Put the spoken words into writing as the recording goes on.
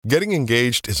Getting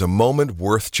engaged is a moment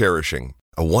worth cherishing.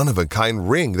 A one-of-a-kind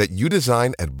ring that you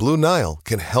design at Blue Nile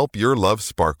can help your love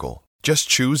sparkle. Just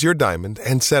choose your diamond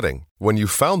and setting. When you've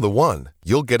found the one,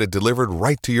 you'll get it delivered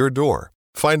right to your door.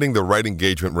 Finding the right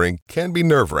engagement ring can be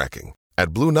nerve-wracking.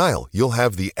 At Blue Nile, you'll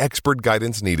have the expert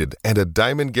guidance needed and a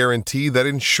diamond guarantee that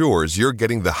ensures you're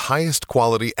getting the highest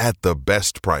quality at the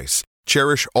best price.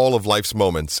 Cherish all of life's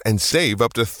moments and save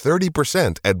up to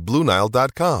 30% at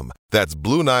BlueNile.com. That's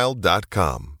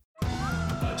BlueNile.com.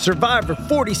 Survivor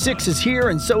 46 is here,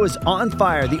 and so is On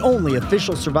Fire, the only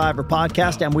official Survivor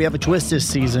podcast, and we have a twist this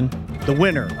season. The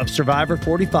winner of Survivor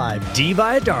 45, Dee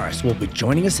Valladares, will be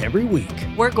joining us every week.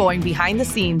 We're going behind the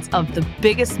scenes of the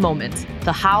biggest moments,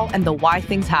 the how and the why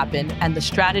things happen, and the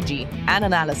strategy and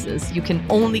analysis you can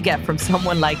only get from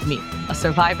someone like me, a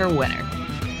Survivor winner.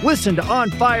 Listen to On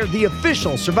Fire, the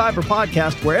official Survivor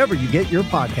podcast, wherever you get your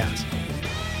podcasts.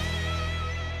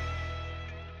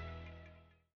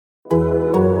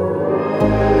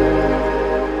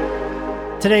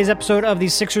 Today's episode of the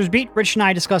Sixers Beat, Rich and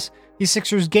I discuss the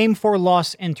Sixers' Game 4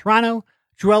 loss in Toronto,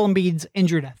 Joel Embiid's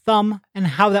injured thumb, and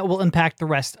how that will impact the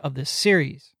rest of this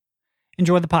series.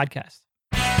 Enjoy the podcast.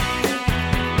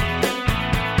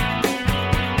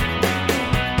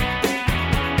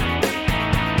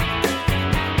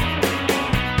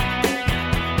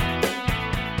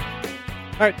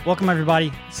 All right, welcome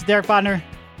everybody. This is Derek Bodner.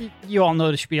 You all know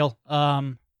the spiel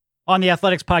on the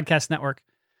Athletics Podcast Network.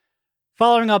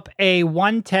 Following up a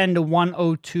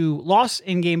 110-102 loss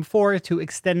in Game 4 to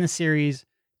extend the series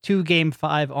to Game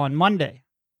 5 on Monday.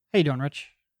 How you doing, Rich?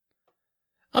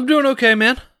 I'm doing okay,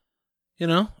 man. You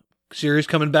know, series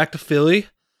coming back to Philly.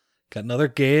 Got another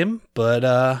game, but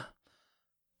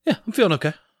yeah, I'm feeling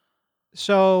okay.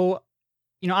 So,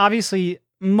 obviously,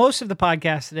 most of the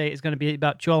podcast today is going to be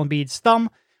about Joel Embiid's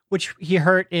thumb, which he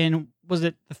hurt in, was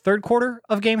it the third quarter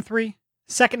of Game 3?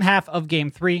 Second half of Game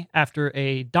 3 after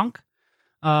a dunk.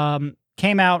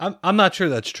 Came out. I'm not sure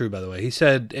that's true, by the way. He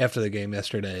said after the game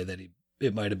yesterday that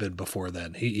it might have been before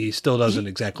then. He still doesn't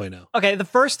exactly know. Okay, the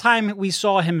first time we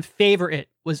saw him favor it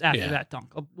was after that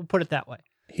dunk. We'll put it that way.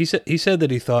 He said that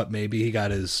he thought maybe he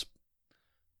got his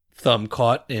thumb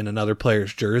caught in another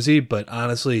player's jersey, but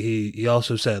honestly, he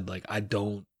also said, like, I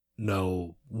don't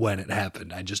know when it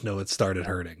happened. I just know it started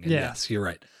hurting. And yes, you're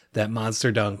right. That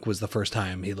monster dunk was the first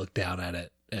time he looked down at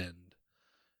it, and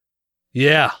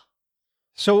yeah.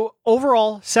 So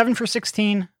overall, 7 for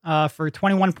 16 for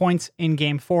 21 points in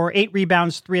Game 4, 8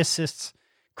 rebounds, 3 assists,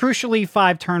 crucially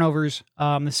 5 turnovers.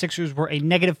 The Sixers were a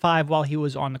 -5 while he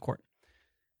was on the court.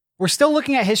 We're still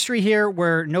looking at history here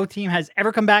where no team has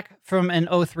ever come back from an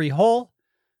 0-3 hole.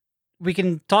 We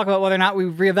can talk about whether or not we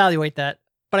reevaluate that,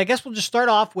 but I guess we'll just start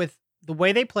off with the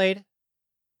way they played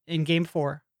in Game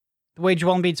 4, the way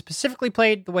Joel Embiid specifically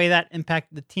played, the way that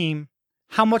impacted the team,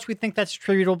 how much we think that's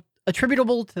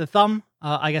attributable to the thumb.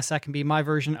 I guess that can be my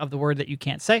version of the word that you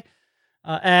can't say.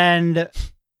 And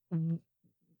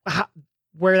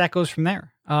where that goes from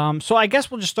there. So I guess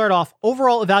we'll just start off.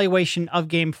 Overall evaluation of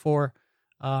Game 4.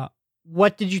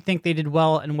 What did you think they did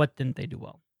well and what didn't they do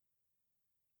well?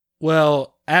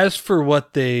 Well, as for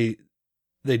what they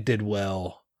did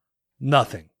well,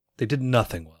 nothing. They did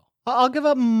nothing well. I'll give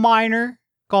a minor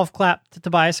golf clap to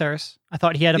Tobias Harris. I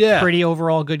thought he had a pretty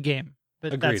overall good game,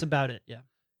 but Agreed. That's about it. Yeah.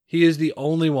 He is the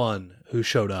only one who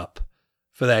showed up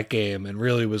for that game and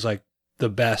really was like the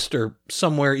best or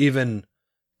somewhere even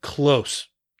close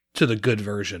to the good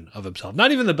version of himself.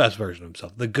 Not even the best version of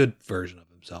himself, the good version of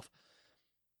himself.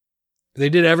 They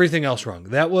did everything else wrong.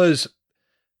 That was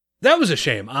a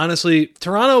shame. Honestly,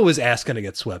 Toronto was asking to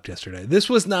get swept yesterday. This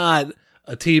was not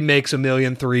a team makes a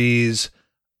million threes.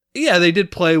 Yeah, they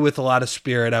did play with a lot of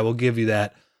spirit. I will give you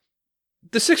that.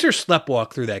 The Sixers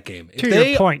sleptwalk through that game. To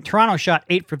your point, Toronto shot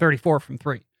 8 for 34 from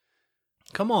 3.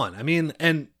 Come on. I mean,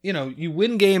 and you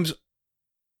win games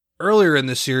earlier in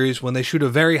this series when they shoot a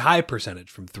very high percentage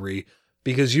from 3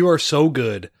 because you are so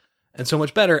good and so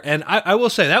much better. And I will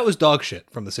say that was dog shit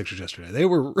from the Sixers yesterday. They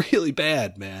were really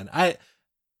bad, man.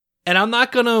 I'm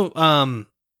not gonna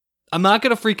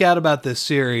freak out about this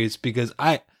series because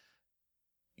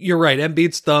you're right.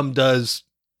 Embiid's thumb does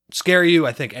scare you.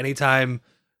 I think anytime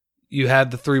you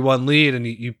have the 3-1 lead and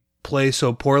you play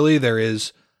so poorly, there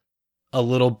is a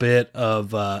little bit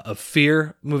of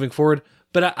fear moving forward.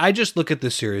 But I just look at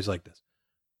this series like this.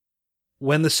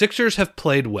 When the Sixers have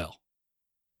played well,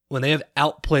 when they have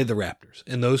outplayed the Raptors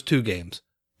in those 2 games,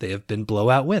 they have been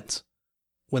blowout wins.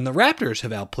 When the Raptors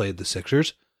have outplayed the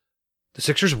Sixers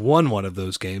won one of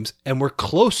those games and were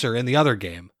closer in the other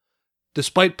game,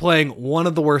 despite playing one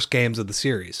of the worst games of the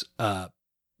series.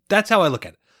 That's how I look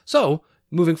at it. So,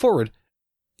 moving forward,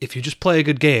 if you just play a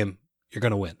good game, you're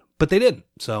going to win. But they didn't.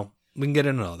 So we can get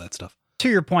into all that stuff. To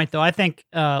your point, though, I think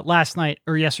last night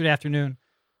or yesterday afternoon,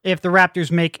 if the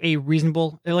Raptors make a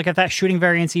reasonable, like if that shooting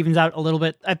variance evens out a little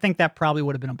bit, I think that probably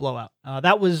would have been a blowout.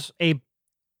 That was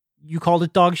you called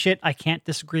it dog shit. I can't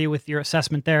disagree with your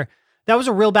assessment there. That was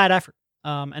a real bad effort.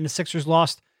 And the Sixers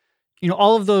lost,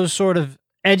 all of those sort of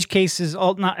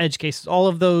all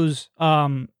of those,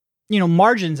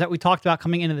 margins that we talked about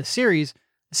coming into the series.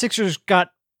 The Sixers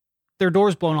got their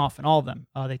doors blown off in all of them.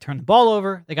 They turned the ball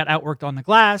over. They got outworked on the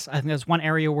glass. I think that's one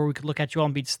area where we could look at Joel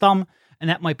Embiid's thumb, and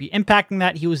that might be impacting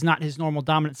that. He was not his normal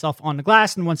dominant self on the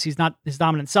glass, and once he's not his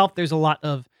dominant self, there's a lot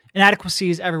of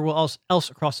inadequacies everywhere else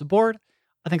across the board.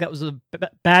 I think that was a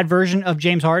bad version of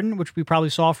James Harden, which we probably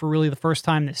saw for really the first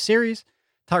time this series.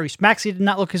 Tyrese Maxey did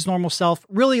not look his normal self.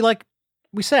 Really, like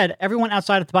we said, everyone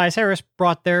outside of Tobias Harris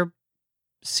brought their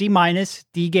C-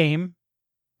 D game,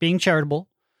 being charitable.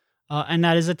 And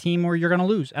that is a team where you're going to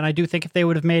lose. And I do think if they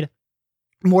would have made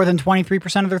more than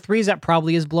 23% of their threes, that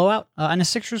probably is blowout. And the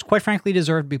Sixers, quite frankly,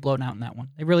 deserved to be blown out in that one.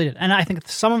 They really did. And I think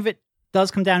some of it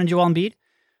does come down to Joel Embiid.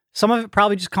 Some of it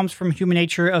probably just comes from human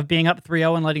nature of being up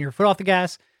 3-0 and letting your foot off the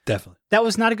gas. Definitely. That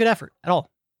was not a good effort at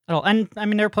all. And I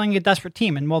mean, they were playing a desperate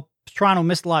team. And while Toronto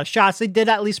missed a lot of shots, they did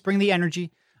at least bring the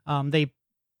energy. They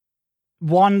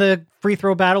won the free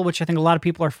throw battle, which I think a lot of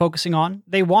people are focusing on.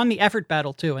 They won the effort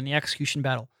battle too, and the execution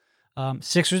battle.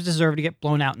 Sixers deserve to get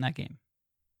blown out in that game.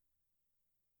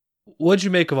 What'd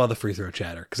you make of all the free throw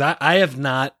chatter? Because I have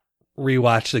not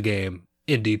rewatched the game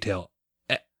in detail.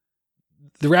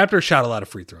 The Raptors shot a lot of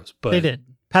free throws, but they did.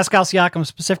 Pascal Siakam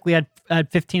specifically had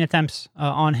 15 attempts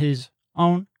on his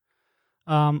own.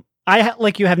 I,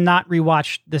 like you, have not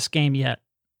rewatched this game yet.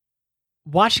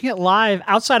 Watching it live,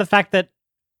 outside of the fact that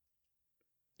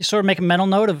you sort of make a mental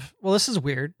note of, well, this is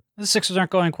weird. The Sixers aren't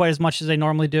going quite as much as they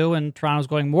normally do, and Toronto's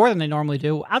going more than they normally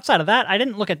do. Outside of that, I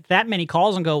didn't look at that many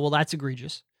calls and go, well, that's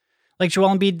egregious. Like, Joel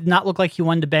Embiid did not look like he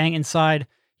wanted to bang inside.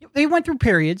 They went through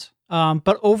periods,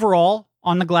 but overall,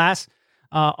 on the glass,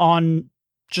 on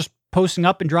just posting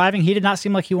up and driving, he did not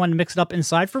seem like he wanted to mix it up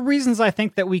inside for reasons I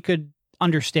think that we could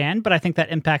understand, but I think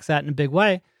that impacts that in a big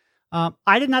way.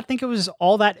 I did not think it was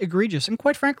all that egregious. And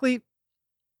quite frankly,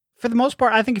 for the most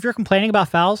part, I think if you're complaining about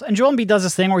fouls, and Joel Embiid does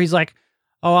this thing where he's like,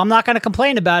 oh, I'm not going to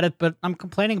complain about it, but I'm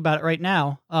complaining about it right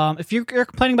now. If you're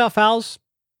complaining about fouls,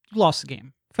 you lost the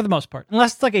game for the most part.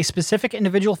 Unless it's like a specific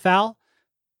individual foul,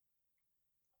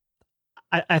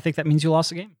 I think that means you lost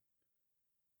the game.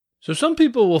 So some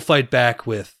people will fight back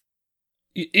with,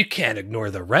 you can't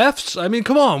ignore the refs. I mean,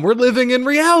 come on, we're living in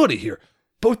reality here.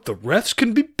 Both the refs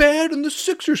can be bad and the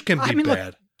Sixers can be bad.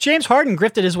 Look, James Harden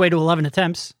grifted his way to 11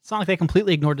 attempts. It's not like they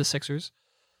completely ignored the Sixers.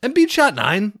 Embiid shot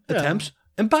 9 attempts.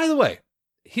 And by the way,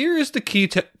 here is the key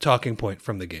talking point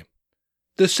from the game.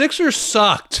 The Sixers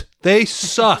sucked. They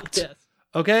sucked. Yes.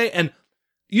 Okay? And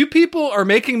you people are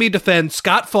making me defend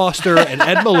Scott Foster and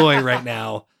Ed Malloy right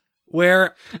now,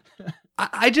 where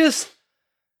I just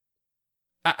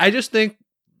think,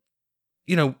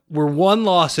 we're one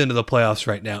loss into the playoffs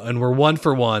right now, and we're 1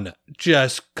 for 1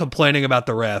 just complaining about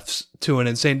the refs to an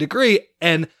insane degree.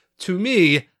 And to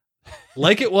me,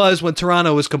 like it was when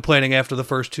Toronto was complaining after the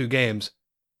first 2 games,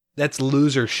 that's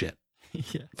loser shit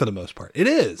for the most part. It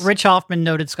is. Rich Hoffman,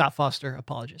 noted Scott Foster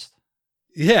apologist.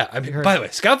 Yeah. I mean, by the way,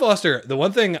 Scott Foster, the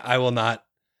one thing I will not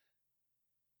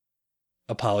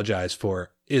apologize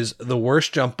for is the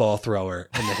worst jump ball thrower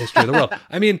in the history of the world.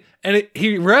 I mean, and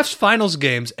he refs finals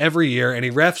games every year, and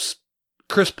he refs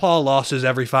Chris Paul losses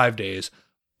every 5 days,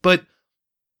 but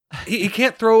he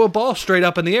can't throw a ball straight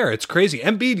up in the air. It's crazy.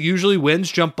 Embiid usually wins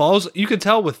jump balls. You can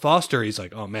tell with Foster, he's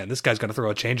like, oh man, this guy's going to throw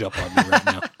a changeup on me right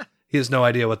now. He has no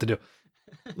idea what to do.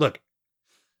 Look,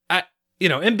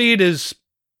 Embiid is,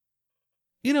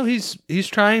 he's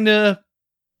trying to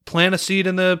plant a seed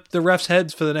in the refs'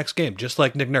 heads for the next game, just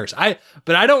like Nick Nurse.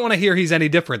 But I don't want to hear he's any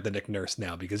different than Nick Nurse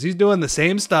now, because he's doing the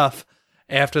same stuff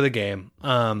after the game.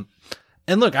 And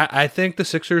look, I think the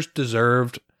Sixers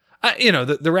deserved, the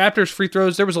Raptors free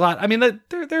throws. There was a lot. I mean,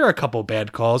 there are a couple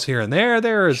bad calls here and there.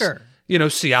 There's, sure.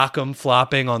 Siakam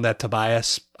flopping on that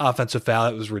Tobias offensive foul.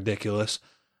 It was ridiculous.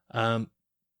 But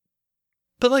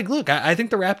look, I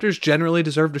think the Raptors generally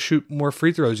deserve to shoot more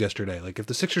free throws yesterday. Like, if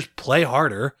the Sixers play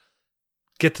harder,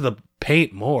 get to the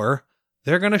paint more,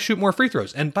 they're going to shoot more free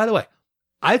throws. And by the way,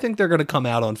 I think they're going to come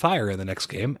out on fire in the next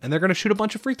game, and they're going to shoot a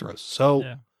bunch of free throws.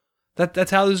 So that's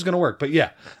how this is going to work. But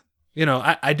yeah,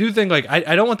 I do think,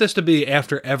 I don't want this to be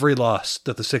after every loss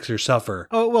that the Sixers suffer.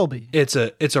 Oh, it will be. It's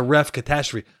a ref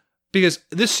catastrophe, because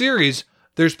this series,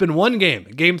 there's been one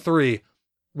game 3,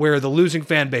 where the losing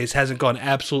fan base hasn't gone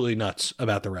absolutely nuts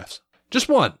about the refs. Just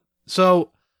one.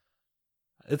 So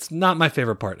It's not my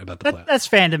favorite part about the playoffs. That's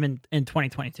fandom in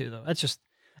 2022, though. That's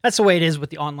the way it is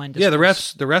with the online discourse. Yeah,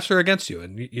 the refs are against you,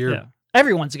 and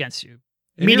everyone's against you.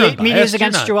 Media's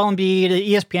against Joel Embiid.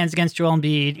 ESPN's against Joel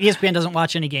Embiid. ESPN doesn't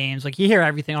watch any games. Like, you hear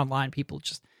everything online.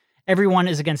 Everyone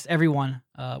is against everyone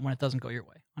when it doesn't go your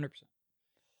way. 100%.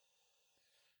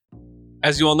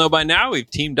 As you all know by now, we've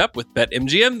teamed up with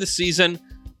BetMGM this season.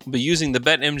 We'll be using the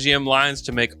BetMGM lines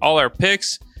to make all our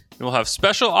picks, and we'll have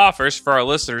special offers for our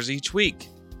listeners each week.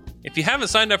 If you haven't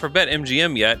signed up for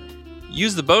BetMGM yet,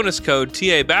 use the bonus code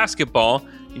TABasketball,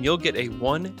 and you'll get a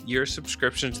 1-year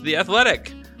subscription to The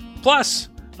Athletic. Plus,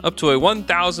 up to a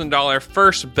 $1,000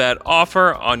 first bet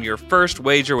offer on your first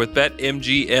wager with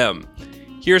BetMGM.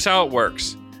 Here's how it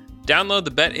works. Download the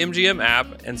BetMGM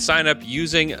app and sign up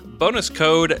using bonus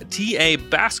code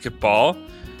TABasketball.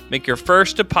 Make your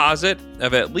first deposit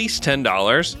of at least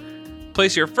 $10.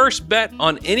 Place your first bet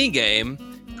on any game.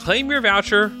 Claim your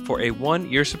voucher for a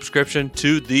 1-year subscription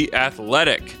to The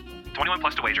Athletic. 21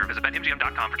 plus to wager. Visit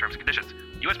BetMGM.com for terms and conditions.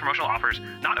 U.S. promotional offers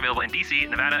not available in D.C.,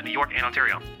 Nevada, New York, and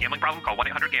Ontario. Gambling problem? Call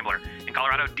 1-800-GAMBLER. In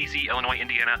Colorado, D.C., Illinois,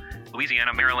 Indiana,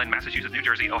 Louisiana, Maryland, Massachusetts, New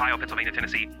Jersey, Ohio, Pennsylvania,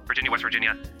 Tennessee, Virginia, West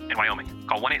Virginia, and Wyoming.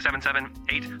 Call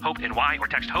 1-877-8-HOPE-NY or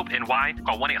text HOPE-NY.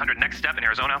 Call 1-800-NEXT-STEP in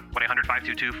Arizona,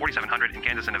 1-800-522-4700 in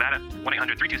Kansas and Nevada,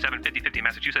 1-800-327-5050 in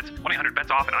Massachusetts,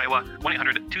 1-800-BETS-OFF in Iowa,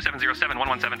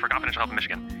 1-800-270-7117 for confidential help in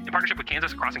Michigan. In partnership with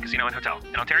Kansas Crossing Casino and Hotel.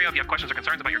 In Ontario, if you have questions or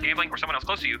concerns about your gambling or someone else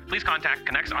close to you, please contact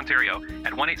Connects Ontario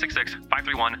at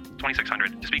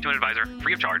 1-866-531-2600 to speak to an advisor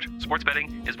free of charge. Sports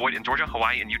betting is void in Georgia,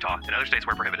 Hawaii, and Utah, and other states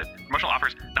where prohibited. Promotional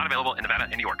offers not available in Nevada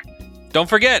and New York. Don't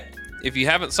forget, if you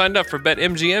haven't signed up for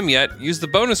BetMGM yet, use the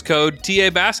bonus code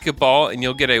TABasketball and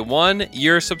you'll get a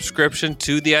 1-year subscription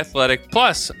to The Athletic,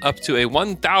 plus up to a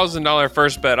 $1,000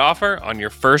 first bet offer on your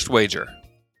first wager.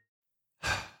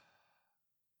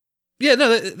 Yeah,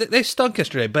 no, they stunk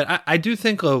yesterday, but I do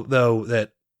think, though,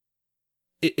 that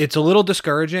it's a little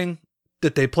discouraging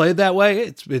that they played that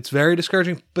way. It's very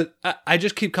discouraging, but I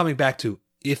just keep coming back to,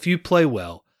 if you play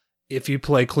well, if you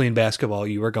play clean basketball,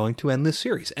 you are going to end this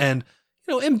series. And,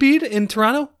 Embiid in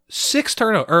Toronto,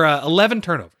 11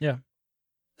 turnovers. Yeah.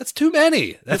 That's too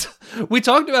many. We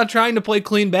talked about trying to play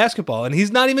clean basketball, and he's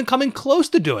not even coming close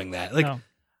to doing that. No.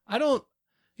 I don't,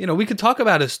 we could talk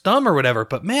about his thumb or whatever,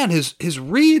 but man, his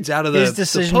reads out of his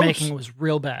decision-making was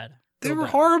real bad. They were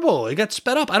horrible. It got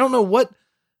sped up. I don't know what.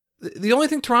 The only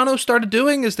thing Toronto started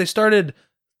doing is they started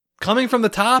coming from the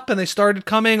top, and they started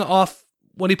coming off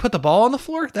when he put the ball on the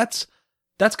floor. That's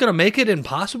going to make it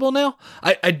impossible now.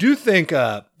 I do think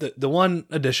the one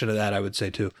addition to that I would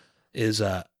say too is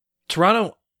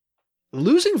Toronto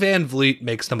losing Van Vliet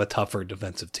makes them a tougher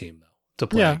defensive team though to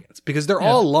play against, because they're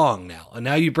all long now, and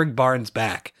now you bring Barnes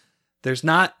back.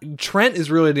 Trent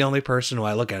is really the only person who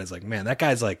I look at is like, man, that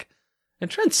guy's like, and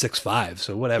Trent's 6'5",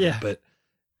 so whatever, but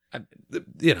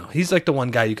he's like the one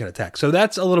guy you can attack. So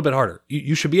that's a little bit harder.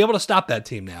 You should be able to stop that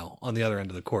team now on the other end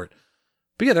of the court.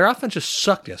 But yeah, their offense just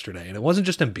sucked yesterday, and it wasn't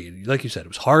just Embiid. Like you said, it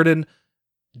was Harden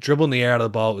dribbling the air out of the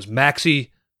ball. It was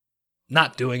Maxey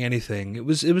not doing anything. It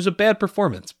was a bad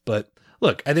performance. But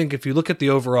look, I think if you look at the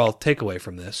overall takeaway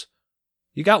from this,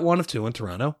 you got 1 of 2 in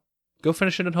Toronto. Go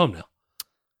finish it at home now.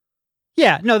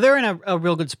 Yeah, no, they're in a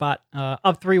real good spot.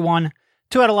 Up 3-1,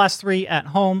 2 out of the last 3 at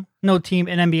home. No team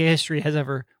in NBA history has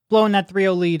ever blown that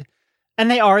 3-0 lead. And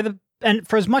they are and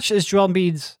for as much as Joel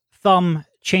Embiid's thumb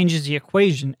changes the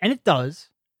equation, and it does,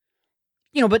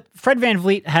 but Fred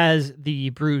VanVleet has the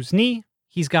bruised knee.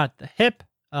 He's got the hip.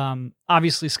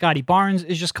 Obviously, Scotty Barnes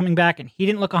is just coming back, and he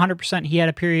didn't look 100%. He had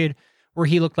a period where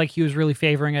he looked like he was really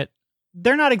favoring it.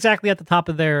 They're not exactly at the top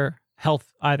of their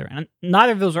health either, and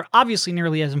neither of those are obviously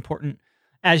nearly as important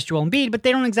as Joel Embiid, but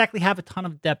they don't exactly have a ton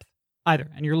of depth either.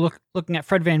 And you're looking at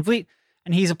Fred VanVleet,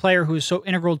 and he's a player who is so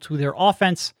integral to their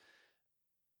offense.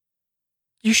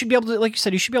 You should be able to, like you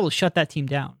said, shut that team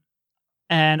down.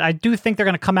 And I do think they're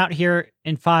going to come out here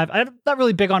in 5. I'm not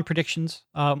really big on predictions.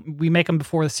 We make them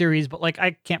before the series, but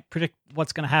I can't predict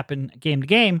what's going to happen game to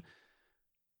game.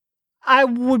 I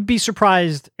would be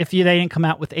surprised if they didn't come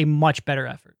out with a much better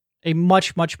effort. A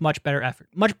much, much, much better effort.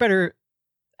 Much better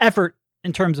effort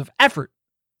in terms of effort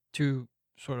to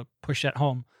sort of push that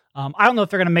home. I don't know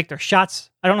if they're going to make their shots.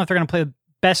 I don't know if they're going to play the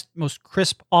best, most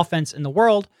crisp offense in the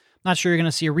world. I'm not sure you're going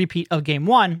to see a repeat of game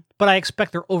 1, but I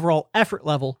expect their overall effort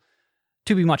level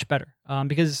to be much better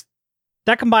because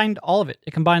that combined all of it.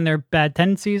 It combined their bad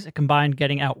tendencies. It combined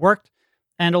getting outworked,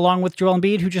 and along with Joel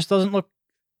Embiid, who just doesn't look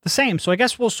the same. So I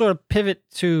guess we'll sort of pivot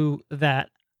to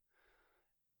that.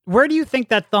 Where do you think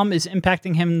that thumb is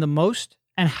impacting him the most,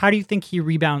 and how do you think he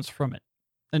rebounds from it?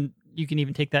 And you can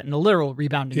even take that in the literal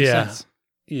rebounding sense.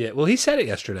 Yeah, well, he said it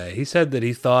yesterday. He said that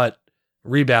he thought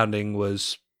rebounding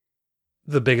was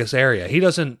the biggest area. He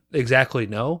doesn't exactly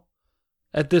know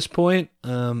at this point.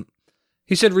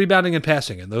 He said rebounding and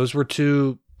passing, and those were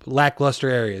two lackluster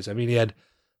areas. I mean, he had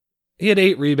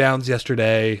 8 rebounds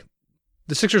yesterday.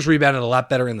 The Sixers rebounded a lot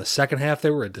better in the second half. They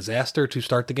were a disaster to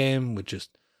start the game with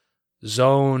just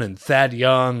zone and Thad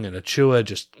Young and Achua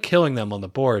just killing them on the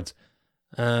boards.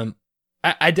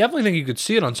 I definitely think you could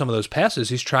see it on some of those passes.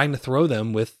 He's trying to throw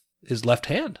them with his left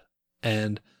hand.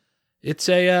 And it's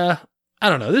I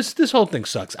don't know. This whole thing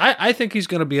sucks. I think he's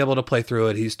going to be able to play through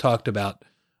it. He's talked about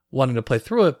wanting to play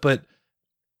through it, but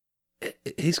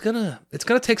it's going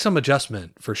to take some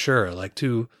adjustment for sure. Like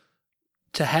to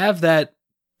have that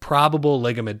probable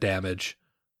ligament damage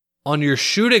on your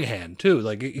shooting hand too.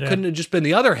 Like it couldn't have just been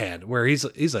the other hand where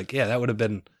he's like, yeah, that would have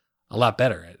been a lot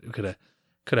better. It could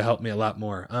have helped me a lot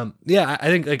more. I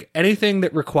think like anything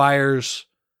that requires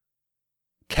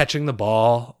catching the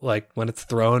ball, like when it's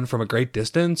thrown from a great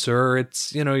distance, or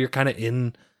it's, you're kind of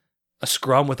in a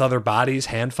scrum with other bodies,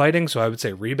 hand fighting. So I would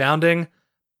say rebounding.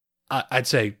 I'd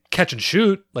say catch and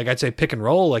shoot. Like I'd say pick and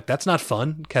roll. Like that's not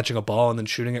fun, catching a ball and then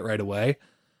shooting it right away.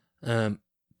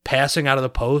 Passing out of the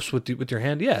post with your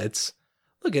hand. Yeah,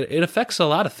 it affects a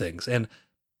lot of things. And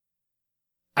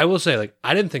I will say, like,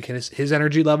 I didn't think his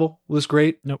energy level was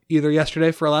great either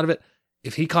yesterday for a lot of it.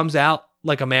 If he comes out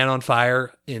like a man on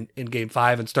fire in game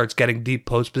 5 and starts getting deep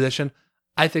post position,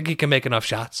 I think he can make enough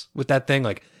shots with that thing.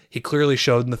 Like he clearly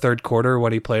showed in the third quarter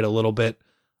when he played a little bit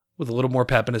with a little more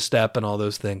pep in his step and all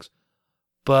those things.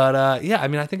 But I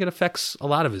mean, I think it affects a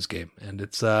lot of his game. And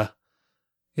it's,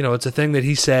 it's a thing that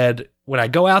he said, when I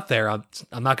go out there,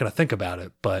 I'm not going to think about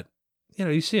it. But,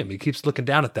 you see him. He keeps looking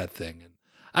down at that thing.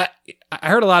 And I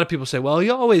heard a lot of people say, well, he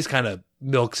always kind of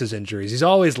milks his injuries. He's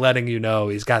always letting you know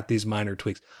he's got these minor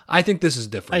tweaks. I think this is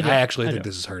different. I actually think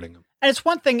this is hurting him. And it's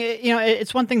one thing,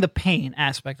 it's one thing, the pain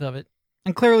aspect of it.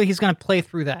 And clearly he's going to play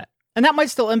through that. And that might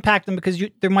still impact him because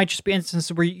there might just be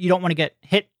instances where you don't want to get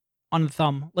hit on the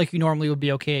thumb like you normally would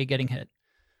be okay getting hit.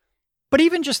 But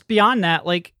even just beyond that,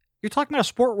 like, you're talking about a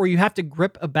sport where you have to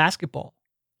grip a basketball.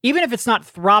 Even if it's not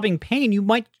throbbing pain, you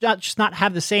might not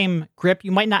have the same grip.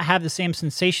 You might not have the same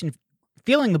sensation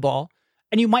feeling the ball,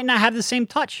 and you might not have the same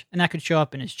touch. And that could show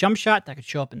up in his jump shot. That could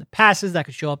show up in the passes. That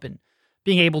could show up in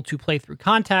being able to play through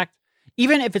contact.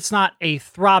 Even if it's not a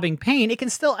throbbing pain, it can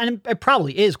still, and it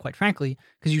probably is, quite frankly,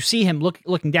 because you see him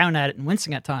looking down at it and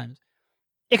wincing at times.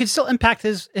 It could still impact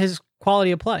his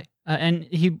quality of play. And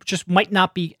he just might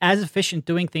not be as efficient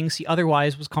doing things he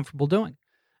otherwise was comfortable doing.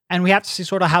 And we have to see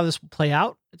sort of how this will play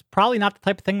out. It's probably not the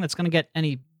type of thing that's going to get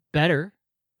any better.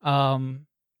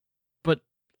 But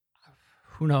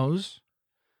who knows?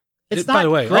 It's not, by the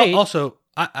way, great. Also,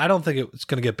 I don't think it's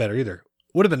going to get better either.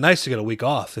 Would have been nice to get a week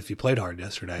off if you played hard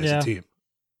yesterday as a team.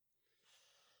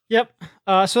 Yep.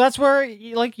 So that's where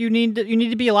you need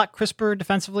to be a lot crisper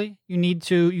defensively.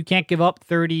 You can't give up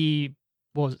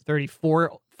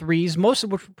 34 threes, most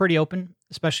of which were pretty open,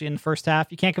 especially in the first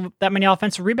half. You can't give up that many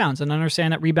offensive rebounds, and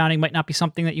understand that rebounding might not be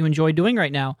something that you enjoy doing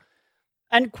right now.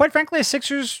 And quite frankly, a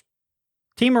Sixers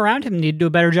team around him need to do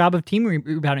a better job of team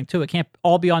rebounding too. It can't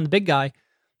all be on the big guy,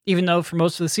 even though for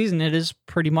most of the season it is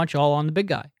pretty much all on the big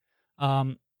guy.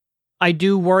 I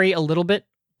do worry a little bit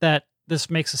that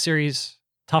this makes the series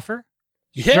tougher.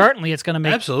 Yeah, certainly it's going to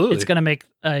make absolutely. It's going to make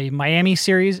a Miami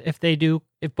series if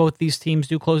both these teams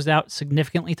do close it out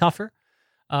significantly tougher.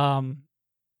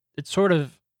 It's sort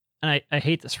of, and I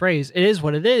hate this phrase, it is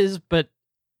what it is, but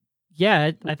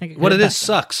yeah, I think what it is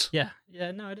sucks. Yeah,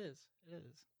 no, it is.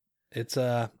 It's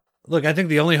look, I think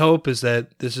the only hope is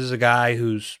that this is a guy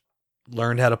who's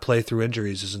learned how to play through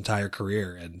injuries his entire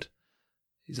career, and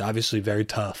he's obviously very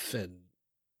tough, and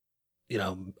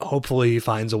hopefully he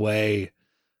finds a way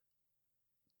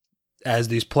as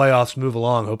these playoffs move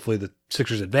along. Hopefully the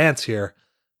Sixers advance here.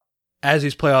 As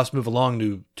these playoffs move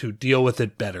along, to deal with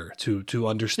it better, to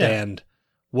understand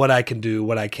what I can do,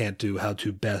 what I can't do, how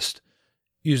to best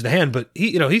use the hand. But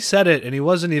he said it, and he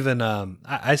wasn't even.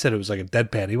 I said it was like a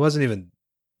deadpan. He wasn't even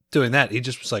doing that. He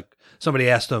just was like, somebody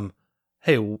asked him,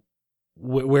 "Hey,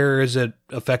 where is it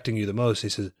affecting you the most?" He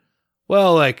says,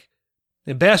 "Well, like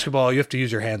in basketball, you have to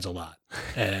use your hands a lot,"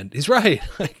 and he's right.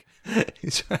 Like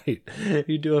he's right.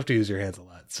 You do have to use your hands a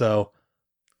lot. So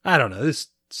I don't know. This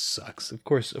sucks. Of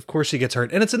course he gets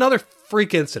hurt. And it's another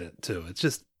freak incident too. It's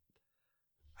just,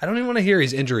 I don't even want to hear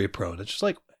he's injury prone. It's just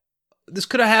like, this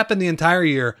could have happened the entire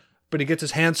year, but he gets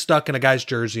his hand stuck in a guy's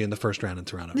jersey in the first round in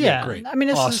Toronto. Yeah, great. I mean,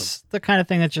 this awesome. is the kind of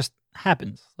thing that just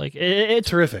happens. Like it's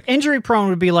terrific. Injury prone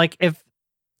would be like if,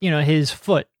 his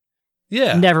foot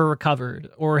never recovered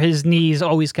or his knees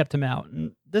always kept him out.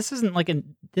 And this isn't like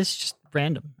this is just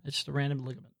random. It's just a random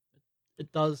ligament.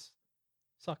 It does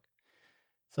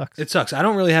Sucks. It sucks. I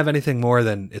don't really have anything more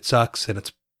than it sucks, and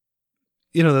it's,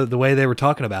 the way they were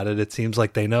talking about it, it seems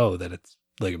like they know that it's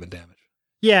ligament damage.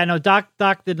 Yeah, no, Doc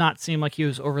did not seem like he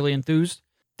was overly enthused.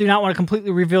 Do not want to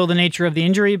completely reveal the nature of the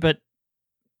injury, but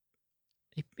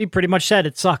he pretty much said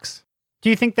it sucks. Do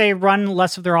you think they run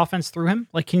less of their offense through him?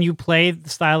 Like, can you play the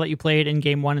style that you played in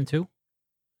game 1 and 2?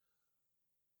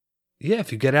 Yeah,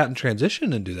 if you get out in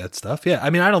transition and do that stuff. Yeah,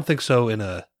 I mean, I don't think so in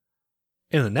the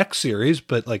next series,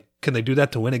 but like, can they do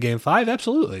that to win a game 5?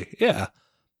 Absolutely. Yeah.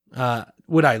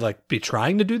 Would I like be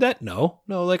trying to do that? No.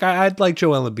 Like I'd like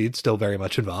Joel Embiid still very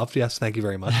much involved. Yes, thank you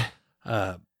very much.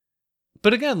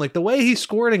 But again, like the way he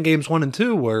scored in games 1 and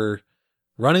 2 were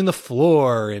running the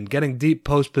floor and getting deep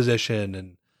post position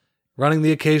and running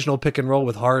the occasional pick and roll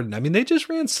with Harden. I mean, they just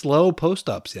ran slow post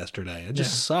ups yesterday. It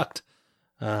just sucked.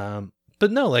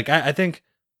 But no, like I think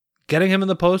getting him in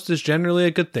the post is generally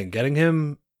a good thing. Getting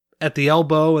him at the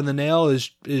elbow and the nail is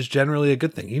generally a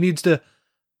good thing. He needs to.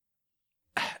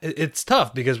 It's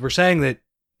tough because we're saying that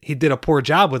he did a poor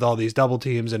job with all these double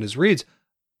teams and his reads.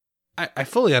 I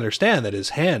fully understand that his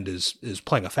hand is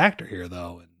playing a factor here,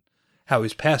 though, and how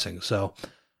he's passing. So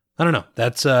I don't know.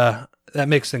 That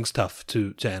makes things tough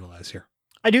to analyze here.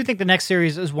 I do think the next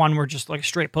series is one where just like a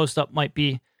straight post up might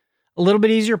be a little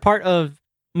bit easier. Part of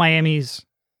Miami's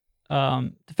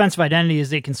defensive identity is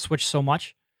they can switch so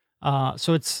much.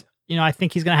 So it's, I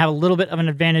think he's going to have a little bit of an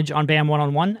advantage on Bam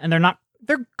one-on-one, and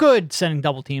they're good sending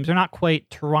double teams. They're not quite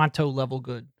Toronto level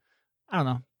good. I don't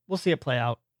know. We'll see it play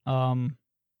out.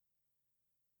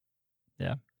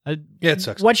 Yeah. It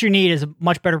sucks. What you need is a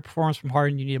much better performance from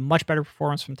Harden. You need a much better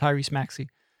performance from Tyrese Maxey.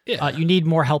 Yeah. You need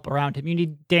more help around him. You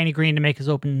need Danny Green to make his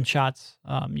open shots.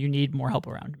 You need more help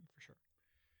around him for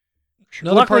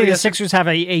sure. Luckily, the Sixers have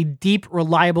a deep,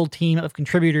 reliable team of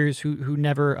contributors who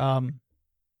never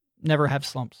have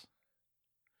slumps.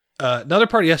 Another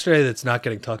part yesterday that's not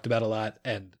getting talked about a lot,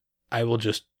 and I will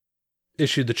just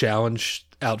issue the challenge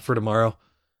out for tomorrow.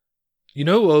 You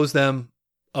know who owes them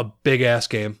a big-ass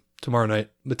game tomorrow night?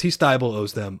 Matisse Thybulle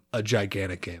owes them a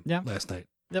gigantic game last night.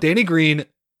 Yep. Danny Green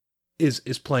is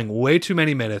playing way too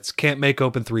many minutes, can't make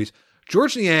open threes.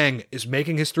 George Niang is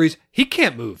making his threes. He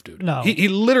can't move, dude. No. He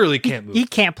literally can't move. He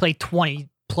can't play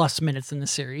 20-plus minutes in the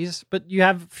series, but you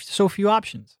have so few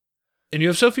options. And you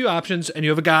have so few options, and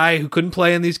you have a guy who couldn't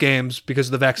play in these games because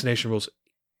of the vaccination rules.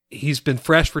 He's been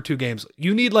fresh for 2 games.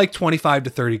 You need like 25 to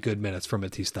 30 good minutes from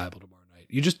Matisse Thybulle tomorrow night.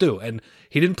 You just do. And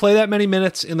he didn't play that many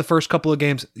minutes in the first couple of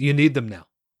games. You need them now.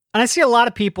 And I see a lot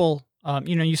of people,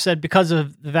 you said because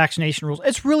of the vaccination rules.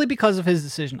 It's really because of his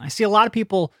decision. I see a lot of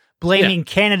people blaming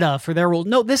Canada for their rule.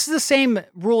 No, this is the same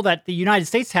rule that the United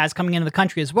States has coming into the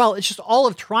country as well. It's just all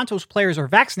of Toronto's players are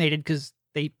vaccinated because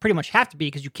they pretty much have to be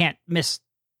because you can't miss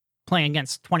playing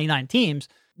against 29 teams.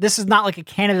 This is not like a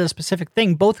Canada-specific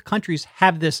thing. Both countries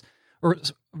have this, or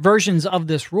versions of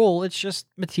this rule. It's just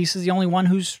Matisse is the only one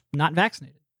who's not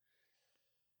vaccinated.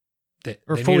 They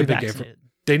fully vaccinated.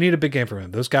 They need a big game from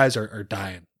him. Those guys are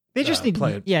dying. They just need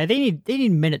playing. Yeah, they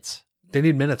need minutes. They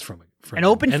need minutes from him. An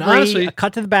open three, honestly, a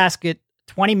cut to the basket,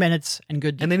 20 minutes, and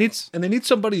good defense. And they need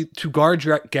somebody to guard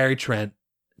Gary Trent.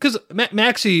 Because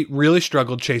Maxey really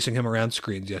struggled chasing him around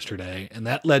screens yesterday, and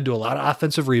that led to a lot of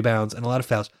offensive rebounds and a lot of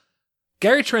fouls.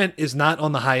 Gary Trent is not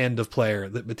on the high end of player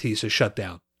that Matisse has shut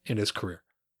down in his career.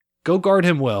 Go guard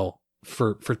him well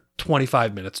for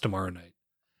 25 minutes tomorrow night.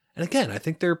 And again, I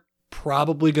think they're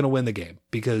probably going to win the game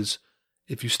because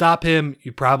if you stop him,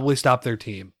 you probably stop their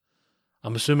team.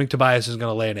 I'm assuming Tobias is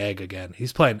going to lay an egg again.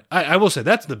 He's playing. I will say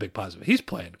that's the big positive. He's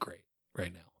playing great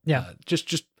right now. Yeah.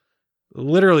 Just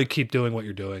literally keep doing what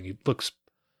you're doing. He looks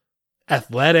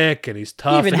athletic and he's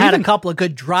tough. He even had a couple of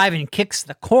good driving kicks to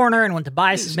the corner, and when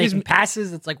Tobias is making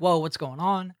passes, it's like, whoa, what's going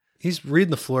on? He's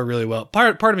reading the floor really well.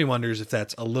 Part of me wonders if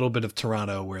that's a little bit of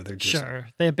Toronto where they're just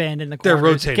they abandon the corners.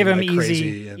 They're rotating give him like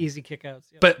easy kickouts.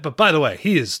 Yep. But by the way,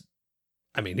 he's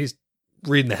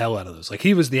reading the hell out of those. Like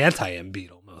he was the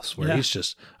anti-Embiid almost, where he's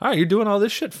just, all right, you're doing all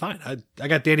this shit, fine. I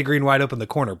got Danny Green wide open in the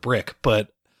corner, brick.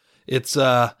 But it's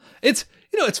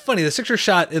it's funny. The Sixers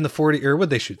shot in the 40, or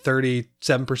what'd they shoot?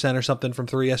 37% or something from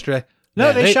 3 yesterday.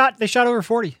 No, they shot over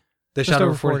 40. They shot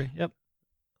over 40. Yep.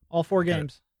 All 4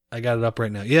 games. I got it up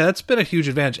right now. Yeah, that's been a huge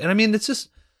advantage. And I mean, it's just,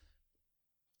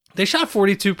 they shot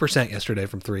 42% yesterday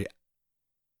from 3.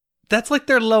 That's like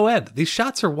their low end. These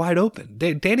shots are wide open.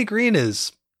 Danny Green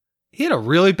he had a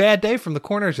really bad day from the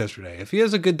corners yesterday. If he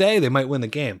has a good day, they might win the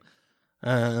game.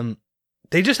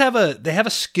 They just have a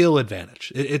skill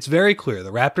advantage. It's very clear.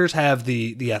 The Raptors have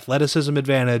the athleticism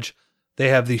advantage. They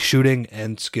have the shooting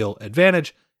and skill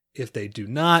advantage. If they do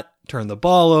not turn the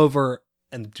ball over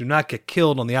and do not get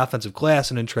killed on the offensive glass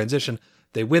and in transition,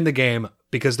 they win the game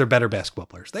because they're better basketball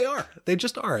players. They are. They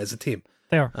just are as a team.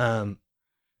 They are.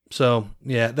 So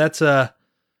yeah, that's hey,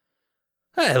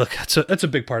 look, that's a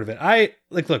big part of it.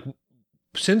 Look,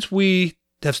 since we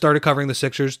have started covering the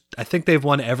Sixers, I think they've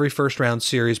won every first round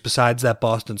series besides that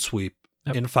Boston sweep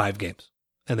in 5 games,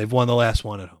 and they've won the last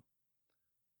one at home.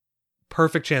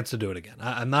 Perfect chance to do it again.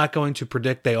 I'm not going to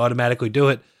predict they automatically do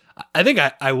it. I think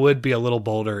I would be a little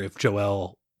bolder if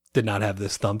Joel did not have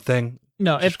this thumb thing.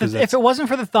 No, if it wasn't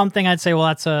for the thumb thing, I'd say, well,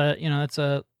 that's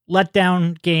a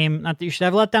letdown game. Not that you should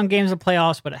have letdown games in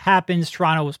playoffs, but it happens.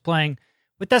 Toronto was playing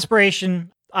with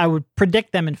desperation. I would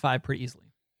predict them in 5 pretty easily.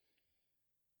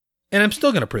 And I'm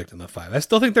still going to predict them in 5. I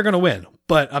still think they're going to win,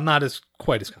 but I'm not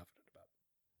quite as confident about it.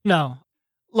 No.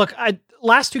 Look,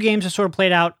 last 2 games have sort of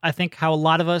played out, I think, how a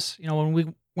lot of us, when we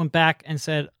went back and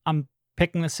said, I'm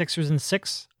picking the Sixers in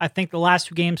 6, I think the last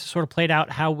 2 games have sort of played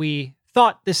out how we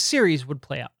thought this series would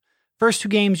play out. First 2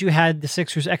 games, you had the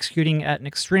Sixers executing at an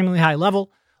extremely high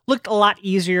level. Looked a lot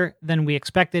easier than we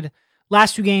expected.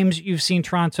 Last 2 games, you've seen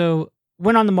Toronto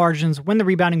win on the margins, win the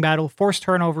rebounding battle, force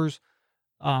turnovers,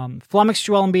 flummox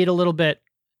Joel Embiid a little bit.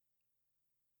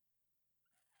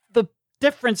 The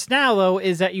difference now, though,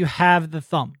 is that you have the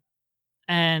thumb.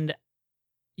 And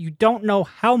you don't know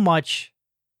how much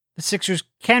the Sixers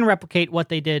can replicate what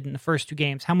they did in the first 2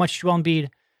 games, how much Joel Embiid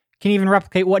can even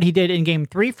replicate what he did in Game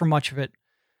 3 for much of it.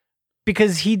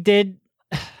 Because you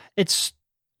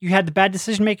had the bad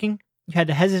decision-making, you had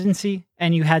the hesitancy,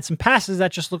 and you had some passes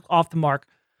that just looked off the mark.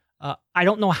 I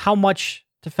don't know how much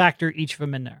to factor each of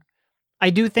them in there. I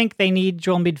do think they need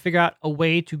Joel Embiid to figure out a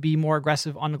way to be more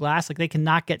aggressive on the glass. Like, they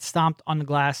cannot get stomped on the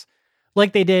glass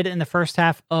like they did in the first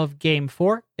half of Game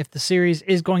 4. If the series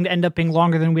is going to end up being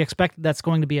longer than we expected, that's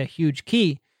going to be a huge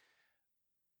key.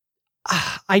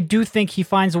 I do think he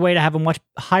finds a way to have a much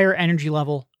higher energy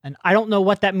level, and I don't know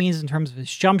what that means in terms of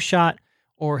his jump shot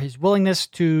or his willingness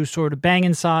to sort of bang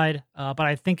inside, but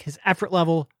I think his effort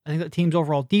level, I think the team's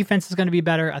overall defense is going to be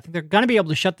better. I think they're going to be able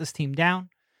to shut this team down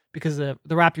because the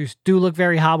Raptors do look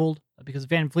very hobbled because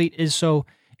Van Vliet is so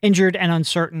injured and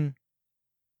uncertain.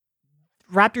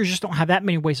 Raptors just don't have that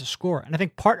many ways to score, and I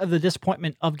think part of the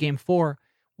disappointment of Game 4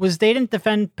 was they didn't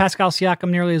defend Pascal Siakam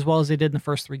nearly as well as they did in the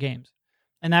first 3 games.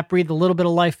 And that breathed a little bit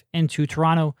of life into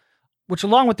Toronto, which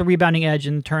along with the rebounding edge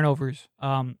and the turnovers,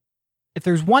 if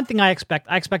there's one thing I expect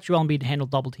Joel Embiid to handle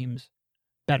double teams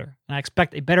better. And I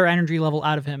expect a better energy level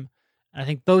out of him. And I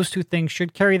think those 2 things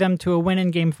should carry them to a win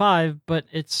in Game 5, but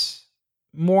it's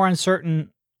more uncertain.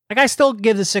 Like, I still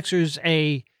give the Sixers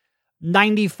a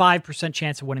 95%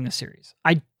 chance of winning the series.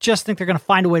 I just think they're going to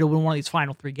find a way to win one of these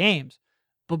final 3 games.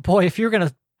 But boy, if you're going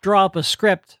to draw up a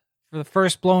script for the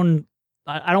first blown,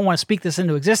 I don't want to speak this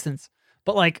into existence,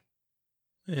 but like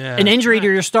an injury to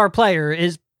your star player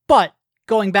but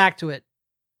going back to it,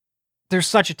 there's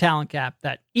such a talent gap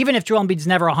that even if Joel Embiid's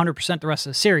never 100% the rest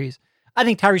of the series, I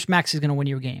think Tyrese Maxey is going to win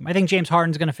you a game. I think James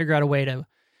Harden's going to figure out a way to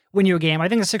win you a game. I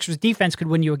think the Sixers defense could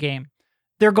win you a game.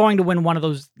 They're going to win one of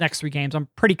those next 3 games. I'm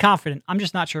pretty confident. I'm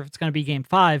just not sure if it's going to be Game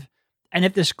 5. And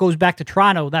if this goes back to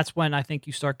Toronto, that's when I think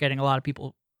you start getting a lot of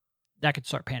people that could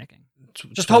start panicking.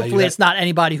 Just hopefully it's not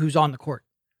anybody who's on the court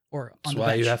or on the bench. That's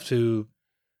why you have to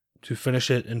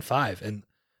finish it in 5. And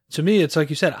to me, it's like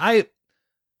you said, I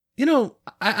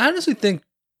honestly think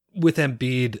with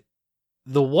Embiid,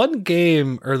 the one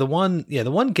game and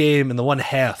the one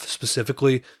half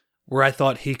specifically where I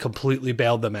thought he completely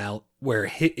bailed them out,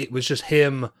 where it was just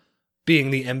him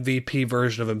being the MVP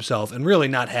version of himself and really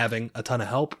not having a ton of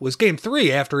help, was Game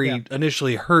 3 after he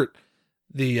initially hurt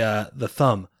the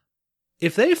thumb.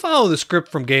 If they follow the script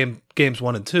from games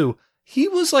 1 and 2, he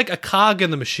was like a cog in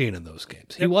the machine in those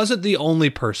games. He wasn't the only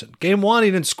person. Game 1,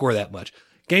 he didn't score that much.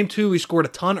 Game 2, he scored a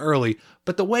ton early,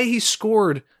 but the way he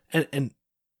scored, and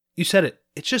you said it,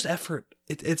 it's just effort.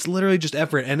 It's literally just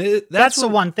effort. And that's the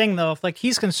one thing, though. If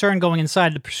he's concerned going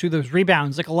inside to pursue those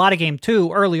rebounds, like a lot of Game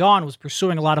 2 early on was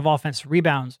pursuing a lot of offensive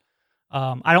rebounds.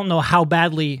 I don't know how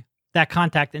badly that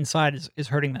contact inside is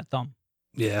hurting that thumb.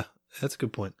 Yeah, that's a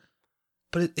good point.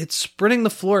 But it's sprinting the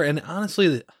floor, and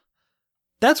honestly,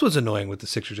 that's what's annoying with the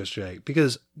Sixers yesterday,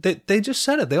 because they just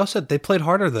said it. They all said they played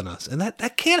harder than us, and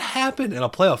that can't happen in a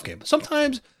playoff game.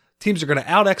 Sometimes teams are going to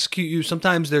out-execute you.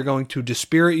 Sometimes they're going to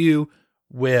dispirit you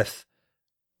with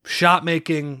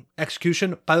shot-making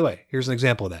execution. By the way, here's an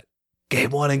example of that.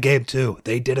 Game 1 and Game 2,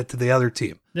 they did it to the other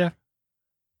team. Yeah.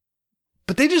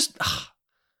 But they just...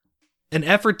 an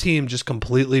effort team just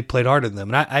completely played harder than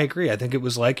them, and I agree. I think it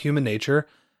was like human nature.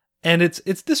 And it's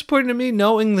disappointing to me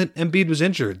knowing that Embiid was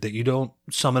injured, that you don't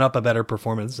summon up a better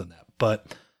performance than that.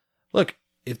 But look,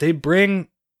 if they bring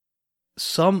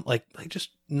just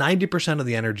 90% of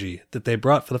the energy that they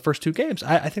brought for the first two games,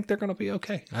 I think they're going to be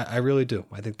okay. I really do.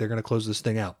 I think they're going to close this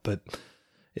thing out. But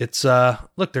it's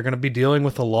look, they're going to be dealing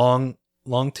with a long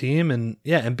team, and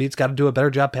yeah, Embiid's got to do a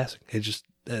better job passing.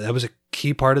 That was a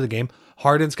key part of the game.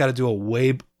 Harden's got to do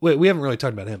we haven't really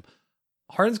talked about him.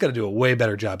 Harden's got to do a way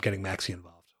better job getting Maxey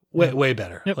involved. Way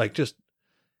better. Yep.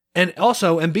 And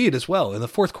also Embiid as well. In the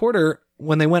fourth quarter,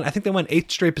 when they went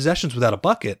 8 straight possessions without a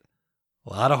bucket. A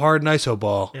lot of Harden ISO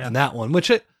ball in that one,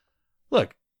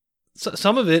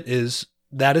 some of it is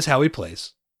that is how he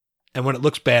plays. And when it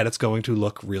looks bad, it's going to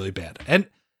look really bad. And,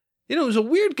 it was a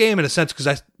weird game in a sense because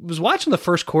I was watching the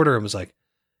first quarter and was like,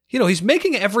 he's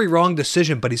making every wrong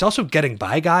decision, but he's also getting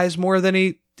by guys more than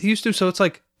he used to. So it's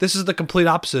like, this is the complete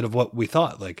opposite of what we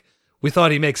thought. Like, we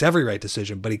thought he makes every right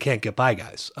decision, but he can't get by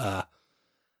guys.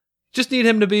 Just need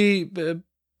him to be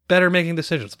better making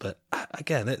decisions. But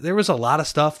again, there was a lot of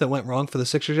stuff that went wrong for the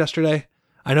Sixers yesterday.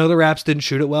 I know the Raps didn't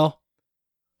shoot it well.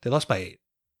 They lost by 8.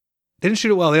 They didn't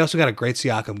shoot it well. They also got a great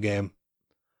Siakam game.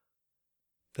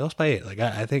 They lost by 8.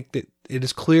 I think that it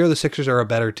is clear the Sixers are a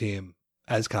better team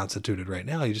as constituted right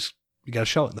now. You got to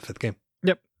show it in the 5th game.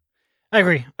 Yep. I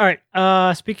agree. All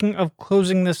right. Speaking of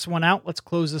closing this one out, let's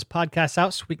close this podcast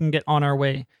out so we can get on our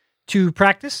way to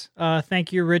practice.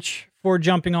 Thank you, Rich, for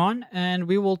jumping on, and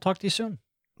we will talk to you soon.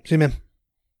 See you, man.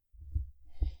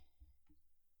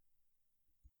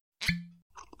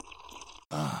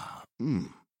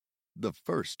 The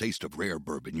first taste of rare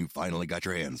bourbon you finally got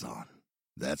your hands on.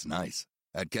 That's nice.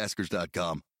 At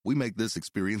Caskers.com, we make this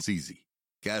experience easy.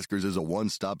 Caskers is a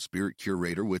one-stop spirit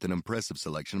curator with an impressive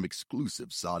selection of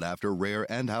exclusive, sought-after,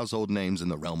 rare, and household names in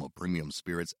the realm of premium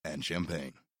spirits and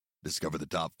champagne. Discover the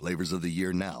top flavors of the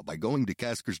year now by going to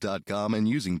Caskers.com and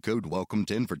using code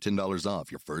WELCOME10 for $10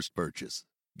 off your first purchase.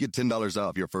 Get $10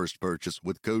 off your first purchase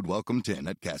with code WELCOME10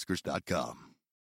 at Caskers.com.